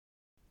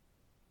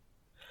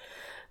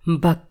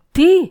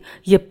பக்தி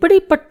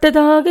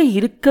எப்படிப்பட்டதாக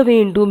இருக்க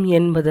வேண்டும்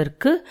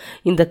என்பதற்கு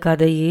இந்த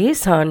கதையே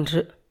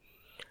சான்று.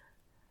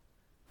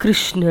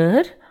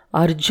 கிருஷ்ணர்,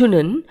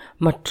 அர்ஜுனன்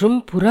மற்றும்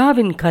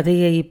புறாவின்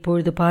கதையை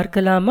இப்பொழுது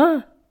பார்க்கலாமா?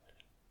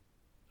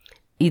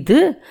 இது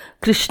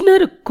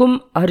கிருஷ்ணருக்கும்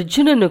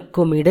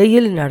அர்ஜுனனுக்கும்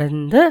இடையில்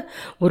நடந்த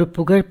ஒரு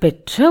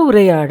புகழ்பெற்ற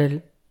உரையாடல்.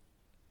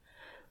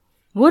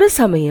 ஒரு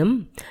சமயம்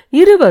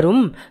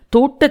இருவரும்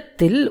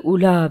தோட்டத்தில்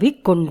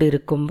உலாவிக்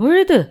கொண்டிருக்கும்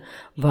பொழுது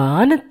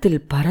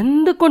வானத்தில்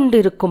பறந்து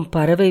கொண்டிருக்கும்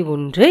பறவை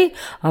ஒன்றை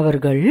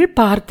அவர்கள்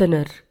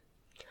பார்த்தனர்.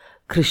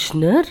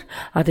 கிருஷ்ணர்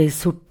அதை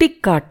சுட்டி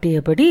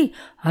காட்டியபடி,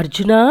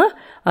 அர்ஜுனா,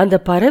 அந்த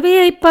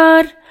பறவையை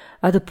பார்,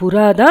 அது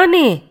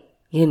புறாதானே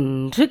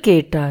என்று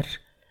கேட்டார்.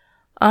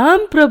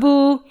 ஆம் பிரபு,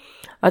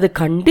 அது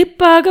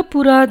கண்டிப்பாக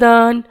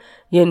புறாதான்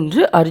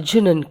என்று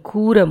அர்ஜுனன்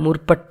கூற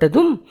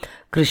முற்பட்டதும்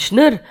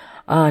கிருஷ்ணர்,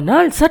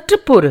 ஆனால் சற்று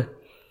பொறு,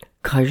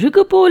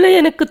 கழுகு போல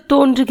எனக்கு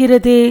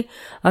தோன்றுகிறதே,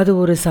 அது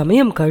ஒரு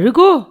சமயம்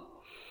கழுகோ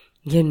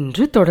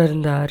என்று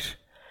தொடர்ந்தார்.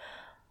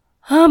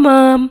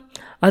 ஆமாம்,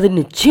 அது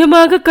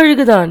நிச்சயமாக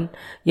கழுகுதான்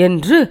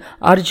என்று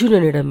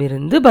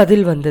அர்ஜுனனிடமிருந்து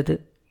பதில் வந்தது.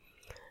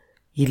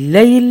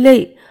 இல்லை இல்லை,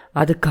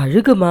 அது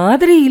கழுகு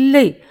மாதிரி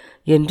இல்லை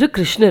என்று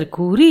கிருஷ்ணர்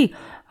கூறி,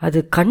 அது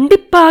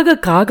கண்டிப்பாக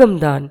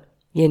காகம்தான்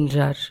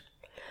என்றார்.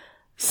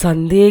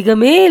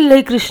 சந்தேகமே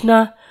இல்லை கிருஷ்ணா,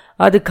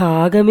 அது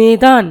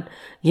காகமேதான்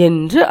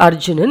என்று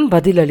அர்ஜுனன்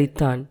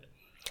பதிலளித்தான்.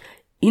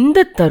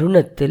 இந்த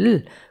தருணத்தில்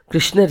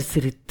கிருஷ்ணர்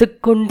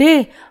சிரித்துக்கொண்டே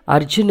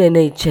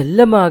அர்ஜுனனை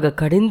செல்லமாக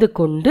கடிந்து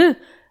கொண்டு,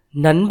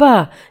 நண்பா,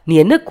 நீ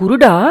என்ன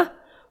குருடா?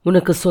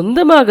 உனக்கு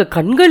சொந்தமாக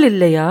கண்கள்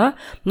இல்லையா?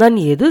 நான்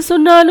எது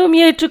சொன்னாலும்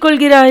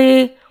ஏற்றுக்கொள்கிறாயே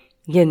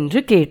என்று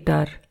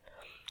கேட்டார்.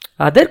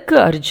 அதற்கு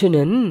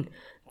அர்ஜுனன்,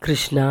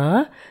 கிருஷ்ணா,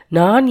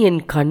 நான்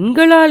என்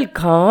கண்களால்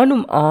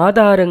காணும்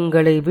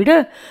ஆதாரங்களை விட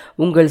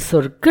உங்கள்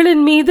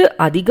சொற்களின் மீது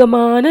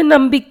அதிகமான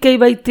நம்பிக்கை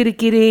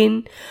வைத்திருக்கிறேன்.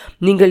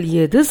 நீங்கள்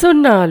எது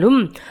சொன்னாலும்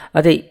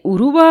அதை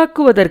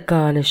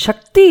உருவாக்குவதற்கான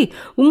சக்தி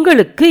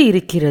உங்களுக்கு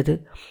இருக்கிறது.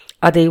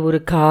 அதை ஒரு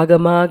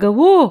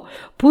காகமாகவோ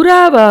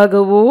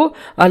புறாவாகவோ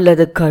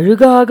அல்லது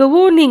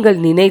கழுகாகவோ நீங்கள்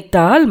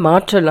நினைத்தால்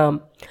மாற்றலாம்.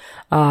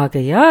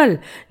 ஆகையால்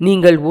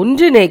நீங்கள்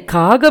ஒன்றினை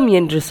காகம்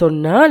என்று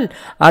சொன்னால்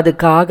அது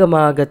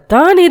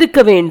காகமாகத்தான்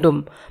இருக்க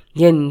வேண்டும்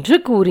என்று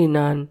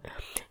கூறினான்.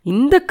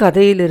 இந்த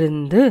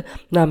கதையிலிருந்து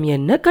நாம்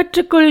என்ன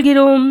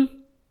கற்றுக்கொள்கிறோம்?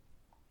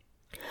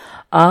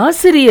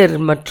 ஆசிரியர்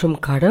மற்றும்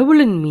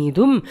கடவுளின்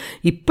மீதும்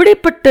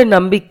இப்படிப்பட்ட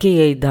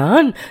நம்பிக்கையை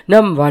தான்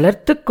நாம்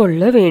வளர்த்து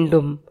கொள்ள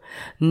வேண்டும்.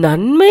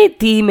 நன்மை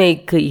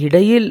தீமைக்கு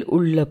இடையில்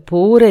உள்ள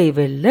போரை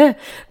வெல்ல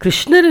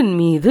கிருஷ்ணரின்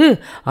மீது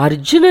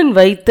அர்ஜுனன்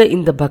வைத்த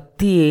இந்த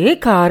பக்தியே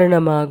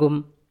காரணமாகும்.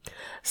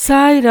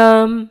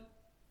 சாய்ராம்.